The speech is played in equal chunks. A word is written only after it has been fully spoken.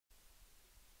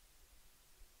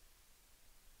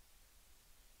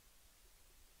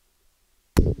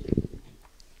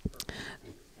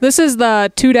This is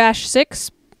the 2-6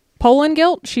 Poland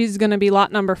gilt. She's going to be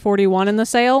lot number 41 in the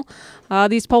sale.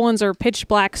 These Polands are pitch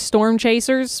black storm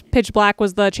chasers. Pitch black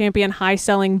was the champion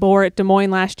high-selling boar at Des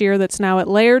Moines last year that's now at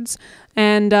Laird's.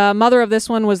 And mother of this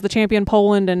one was the champion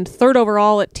Poland and third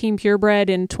overall at Team Purebred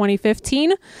in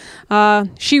 2015.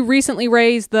 She recently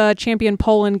raised the champion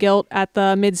Poland gilt at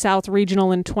the Mid-South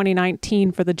Regional in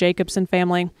 2019 for the Jacobson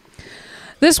family.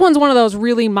 This one's one of those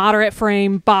really moderate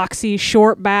frame, boxy,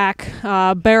 short back,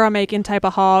 barra-making type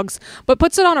of hogs, but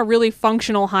puts it on a really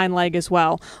functional hind leg as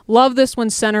well. Love this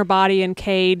one's center body and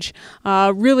cage.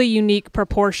 Really unique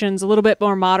proportions, a little bit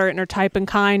more moderate in her type and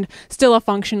kind. Still a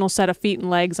functional set of feet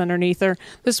and legs underneath her.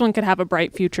 This one could have a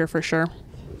bright future for sure.